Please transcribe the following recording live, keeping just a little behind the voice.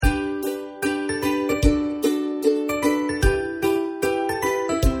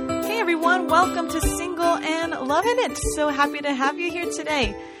loving it. So happy to have you here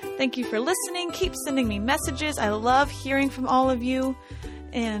today. Thank you for listening. Keep sending me messages. I love hearing from all of you.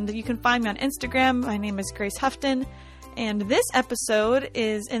 And you can find me on Instagram. My name is Grace Houghton. And this episode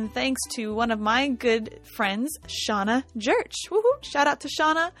is in thanks to one of my good friends, Shauna Jurch. Woohoo! Shout out to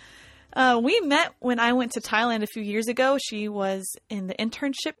Shauna. We met when I went to Thailand a few years ago. She was in the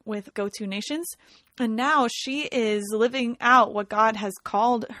internship with GoTo Nations. And now she is living out what God has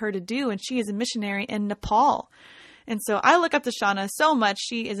called her to do. And she is a missionary in Nepal. And so I look up to Shauna so much.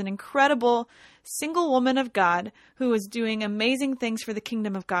 She is an incredible single woman of God who is doing amazing things for the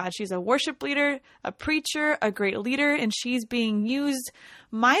kingdom of God. She's a worship leader, a preacher, a great leader, and she's being used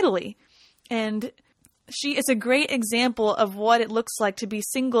mightily. And she is a great example of what it looks like to be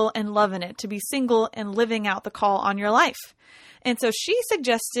single and loving it, to be single and living out the call on your life. And so she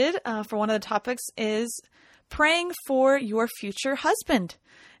suggested for one of the topics is praying for your future husband.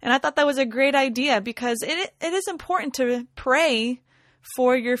 And I thought that was a great idea because it is important to pray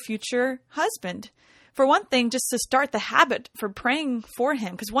for your future husband. For one thing, just to start the habit for praying for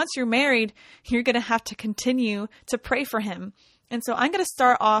him. Because once you're married, you're going to have to continue to pray for him. And so I'm going to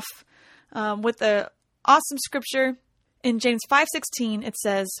start off with the awesome scripture. In James 5:16, it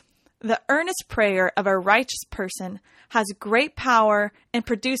says, "The earnest prayer of a righteous person has great power and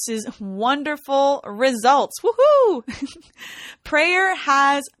produces wonderful results." Woohoo! Prayer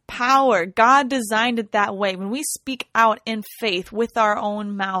has power. God designed it that way. When we speak out in faith with our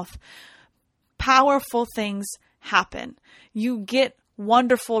own mouth, powerful things happen. You get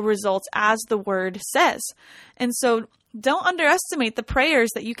wonderful results as the word says. And so don't underestimate the prayers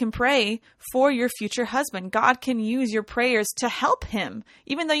that you can pray for your future husband. God can use your prayers to help him.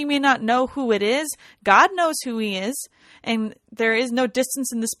 Even though you may not know who it is, God knows who he is. And there is no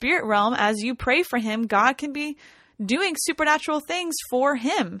distance in the spirit realm. As you pray for him, God can be doing supernatural things for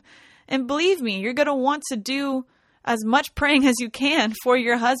him. And believe me, you're going to want to do as much praying as you can for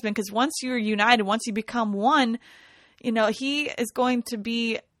your husband. Because once you're united, once you become one, he is going to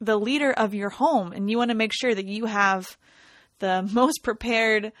be the leader of your home. And you want to make sure that you have the most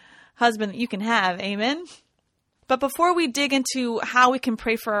prepared husband that you can have. Amen. But before we dig into how we can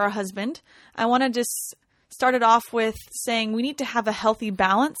pray for our husband, I want to just start it off with saying we need to have a healthy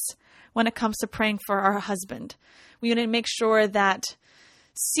balance when it comes to praying for our husband. We need to make sure that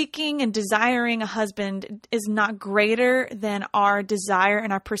seeking and desiring a husband is not greater than our desire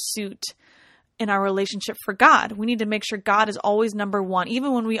and our pursuit in our relationship for God. We need to make sure God is always number one.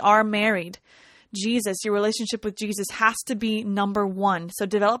 Even when we are married, Jesus, your relationship with Jesus has to be number one. So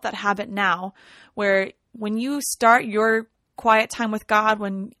develop that habit now where when you start your quiet time with God,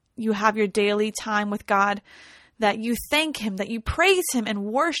 when you have your daily time with God, that you thank him, that you praise him and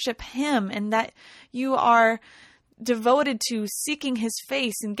worship him, and that you are devoted to seeking his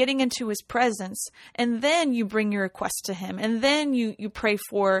face and getting into his presence. And then you bring your request to him. And then you pray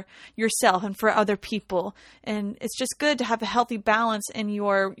for yourself and for other people. And it's just good to have a healthy balance in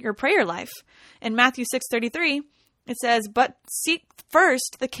your prayer life. In Matthew 6:33, it says, "But seek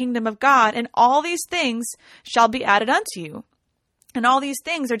first the kingdom of God, and all these things shall be added unto you." And all these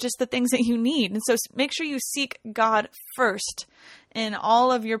things are just the things that you need. And so make sure you seek God first in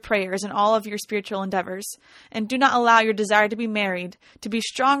all of your prayers and all of your spiritual endeavors. And do not allow your desire to be married to be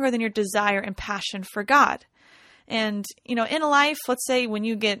stronger than your desire and passion for God. And, in life, let's say when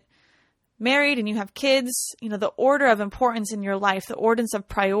you get married and you have kids, the order of importance in your life, the ordinance of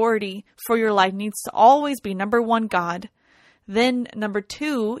priority for your life needs to always be number one, God. Then number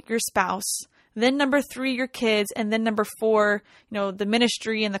two, your spouse. Then number three, your kids. And then number four, the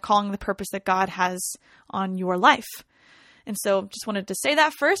ministry and the calling and the purpose that God has on your life. And so just wanted to say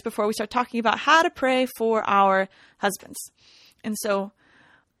that first before we start talking about how to pray for our husbands. And so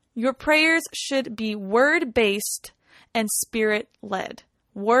your prayers should be word-based and spirit-led.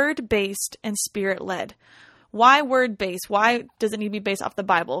 Word-based and spirit-led. Why word-based? Why does it need to be based off the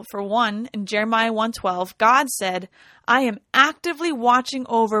Bible? For one, in Jeremiah 1:12, God said, "I am actively watching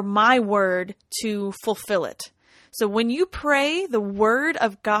over my word to fulfill it." So when you pray the word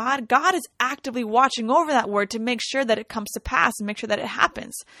of God, God is actively watching over that word to make sure that it comes to pass and make sure that it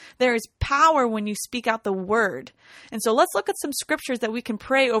happens. There is power when you speak out the word. And so let's look at some scriptures that we can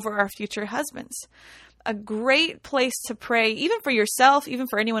pray over our future husbands. A great place to pray, even for yourself, even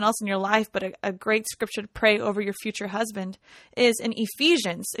for anyone else in your life, but a great scripture to pray over your future husband is in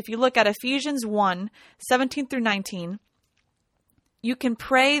Ephesians. If you look at Ephesians 1:17-19, you can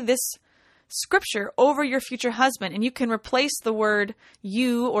pray this scripture over your future husband, and you can replace the word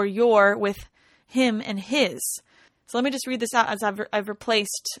you or your with him and his. So let me just read this out as I've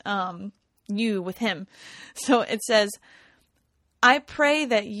replaced you with him. So it says, "I pray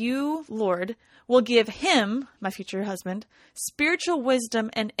that you, Lord, will give him, my future husband, spiritual wisdom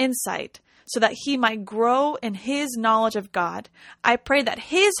and insight so that he might grow in his knowledge of God. I pray that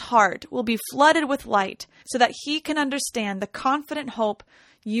his heart will be flooded with light so that he can understand the confident hope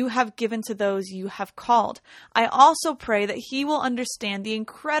you have given to those you have called. I also pray that he will understand the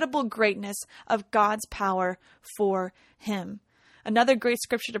incredible greatness of God's power for him. Another great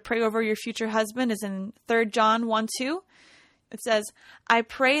scripture to pray over your future husband is in 3 John 1:2. It says, I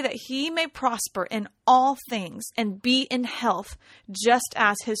pray that he may prosper in all things and be in health, just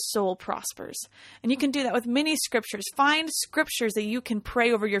as his soul prospers. And you can do that with many scriptures. Find scriptures that you can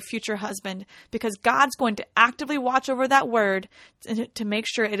pray over your future husband, because God's going to actively watch over that word to make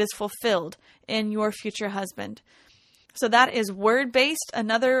sure it is fulfilled in your future husband. So that is word-based.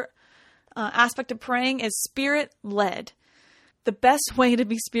 Another aspect of praying is spirit-led. The best way to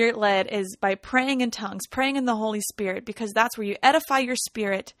be spirit-led is by praying in tongues, praying in the Holy Spirit, because that's where you edify your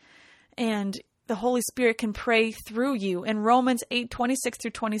spirit and the Holy Spirit can pray through you. In Romans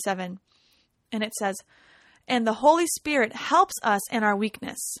 8:26-27, and it says, and the Holy Spirit helps us in our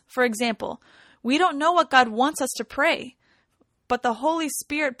weakness. For example, we don't know what God wants us to pray, but the Holy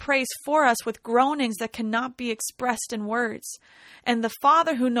Spirit prays for us with groanings that cannot be expressed in words. And the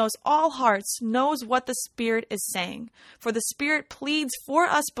Father who knows all hearts knows what the Spirit is saying. For the Spirit pleads for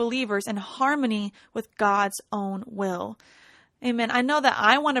us believers in harmony with God's own will. Amen. I know that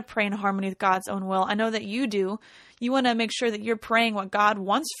I want to pray in harmony with God's own will. I know that you do. You want to make sure that you're praying what God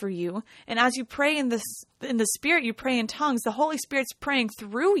wants for you. And as you pray in the Spirit, you pray in tongues, the Holy Spirit's praying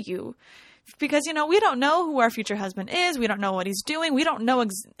through you. Because, we don't know who our future husband is. We don't know what he's doing. We don't know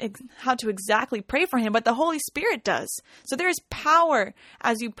how to exactly pray for him, but the Holy Spirit does. So there is power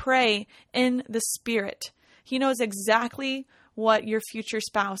as you pray in the Spirit. He knows exactly what your future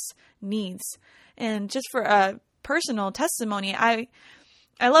spouse needs. And just for a personal testimony, I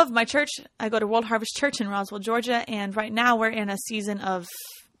love my church. I go to World Harvest Church in Roswell, Georgia, and right now we're in a season of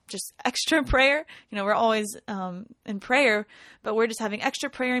just extra prayer. We're always in prayer, but we're just having extra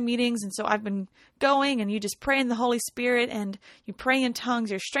prayer meetings. And so I've been going, and you just pray in the Holy Spirit and you pray in tongues.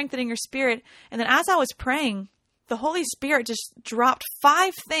 You're strengthening your spirit. And then as I was praying, the Holy Spirit just dropped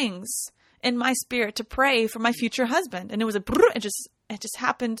 5 things in my spirit to pray for my future husband. And it was it just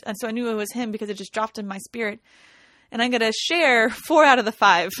happened. And so I knew it was him because it just dropped in my spirit. And I'm going to share 4 out of the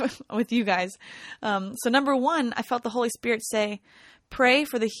 5 with you guys. So number 1, I felt the Holy Spirit say, pray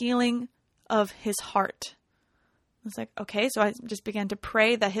for the healing of his heart. I was like, okay. So I just began to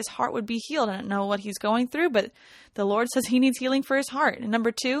pray that his heart would be healed. I don't know what he's going through, but the Lord says he needs healing for his heart. And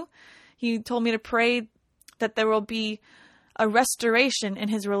number 2, he told me to pray that there will be a restoration in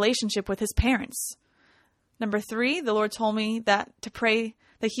his relationship with his parents. Number 3, the Lord told me to pray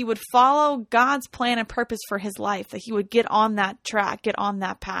that he would follow God's plan and purpose for his life, that he would get on that track, get on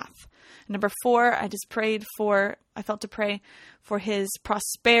that path. Number 4, I felt to pray for his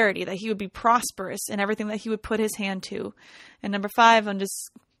prosperity, that he would be prosperous in everything that he would put his hand to. And number 5, I'll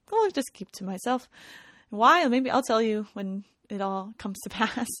just keep to myself. Why? Maybe I'll tell you when it all comes to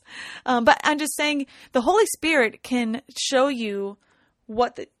pass. But I'm just saying the Holy Spirit can show you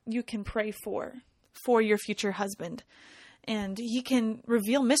what you can pray for your future husband. And he can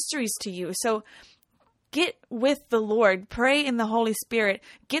reveal mysteries to you. So get with the Lord, pray in the Holy Spirit,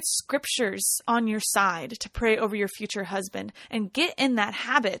 get scriptures on your side to pray over your future husband, and get in that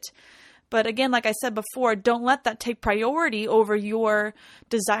habit. But again, like I said before, don't let that take priority over your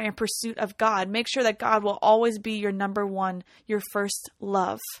desire and pursuit of God. Make sure that God will always be your number 1, your first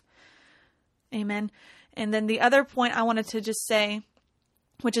love. Amen. And then the other point I wanted to just say,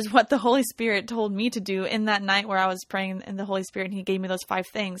 which is what the Holy Spirit told me to do in that night where I was praying in the Holy Spirit and he gave me those 5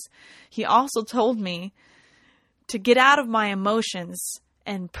 things. He also told me to get out of my emotions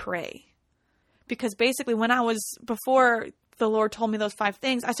and pray. Because basically before the Lord told me those 5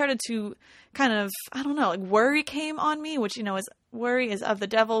 things, I started to kind of, worry came on me, which, worry is of the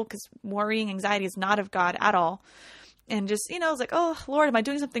devil, because worrying, anxiety is not of God at all. And just, I was like, oh, Lord, am I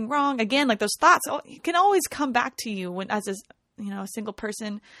doing something wrong? Again, like those thoughts can always come back to you as a single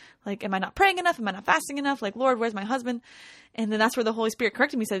person, like, am I not praying enough? Am I not fasting enough? Like, Lord, where's my husband? And then that's where the Holy Spirit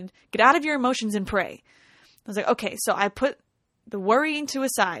corrected me, said, get out of your emotions and pray. I was like, okay. So I put the worrying to a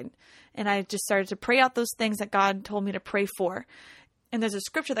side and I just started to pray out those things that God told me to pray for. And there's a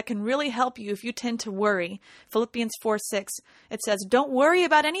scripture that can really help you if you tend to worry. Philippians 4:6, it says, don't worry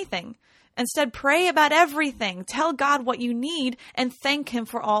about anything. Instead, pray about everything. Tell God what you need and thank him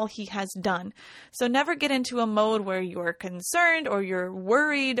for all he has done. So never get into a mode where you're concerned or you're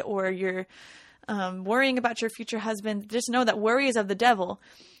worried or you're worrying about your future husband. Just know that worry is of the devil.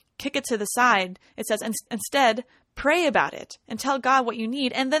 Kick it to the side. It says, instead, pray about it and tell God what you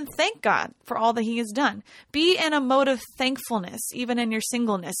need, and then thank God for all that he has done. Be in a mode of thankfulness, even in your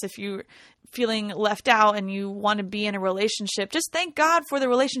singleness. If you're feeling left out and you want to be in a relationship, just thank God for the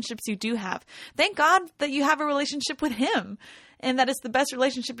relationships you do have. Thank God that you have a relationship with him and that it's the best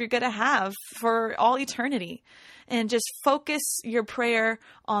relationship you're going to have for all eternity. And just focus your prayer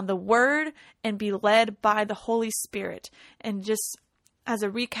on the word and be led by the Holy Spirit. And just as a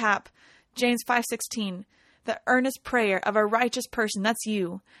recap, James 5:16, the earnest prayer of a righteous person, that's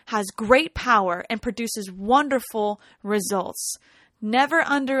you, has great power and produces wonderful results. Never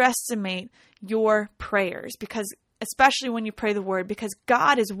underestimate your prayers, because especially when you pray the word, because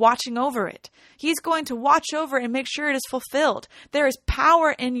God is watching over it. He's going to watch over it and make sure it is fulfilled. There is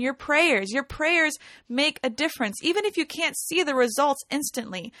power in your prayers. Your prayers make a difference. Even if you can't see the results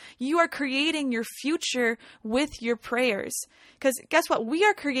instantly, you are creating your future with your prayers. Because guess what? We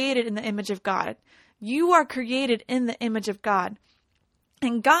are created in the image of God. You are created in the image of God.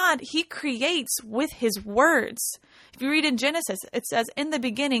 And God, he creates with his words. If you read in Genesis, it says, in the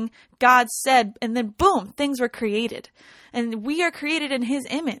beginning, God said, and then boom, things were created. And we are created in his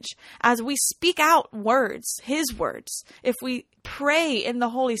image. As we speak out words, his words, if we pray in the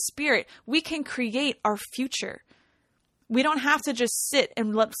Holy Spirit, we can create our future. We don't have to just sit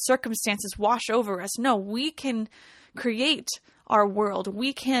and let circumstances wash over us. No, we can create our world.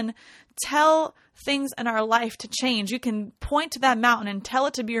 We can tell things in our life to change. You can point to that mountain and tell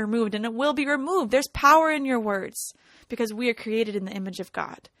it to be removed, and it will be removed. There's power in your words because we are created in the image of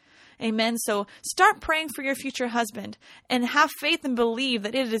God. Amen. So start praying for your future husband and have faith and believe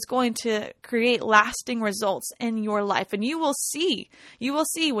that it is going to create lasting results in your life. And you will see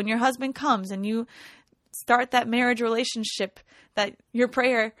when your husband comes and you start that marriage relationship that your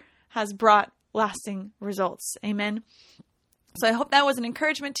prayer has brought lasting results. Amen. So I hope that was an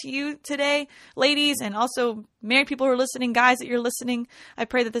encouragement to you today, ladies, and also married people who are listening, guys that you're listening. I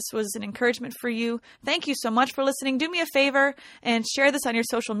pray that this was an encouragement for you. Thank you so much for listening. Do me a favor and share this on your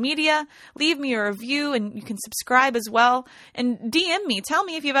social media. Leave me a review, and you can subscribe as well. And DM me. Tell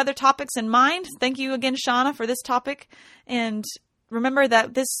me if you have other topics in mind. Thank you again, Shauna, for this topic. And remember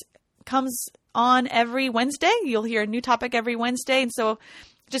that this comes on every Wednesday. You'll hear a new topic every Wednesday. And so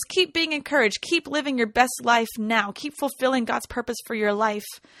just keep being encouraged. Keep living your best life now. Keep fulfilling God's purpose for your life.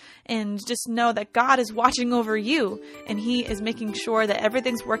 And just know that God is watching over you, and he is making sure that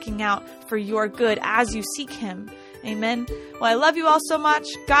everything's working out for your good as you seek him. Amen. Well, I love you all so much.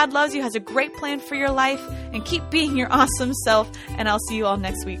 God loves you, has a great plan for your life, and keep being your awesome self. And I'll see you all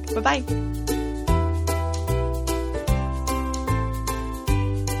next week. Bye-bye.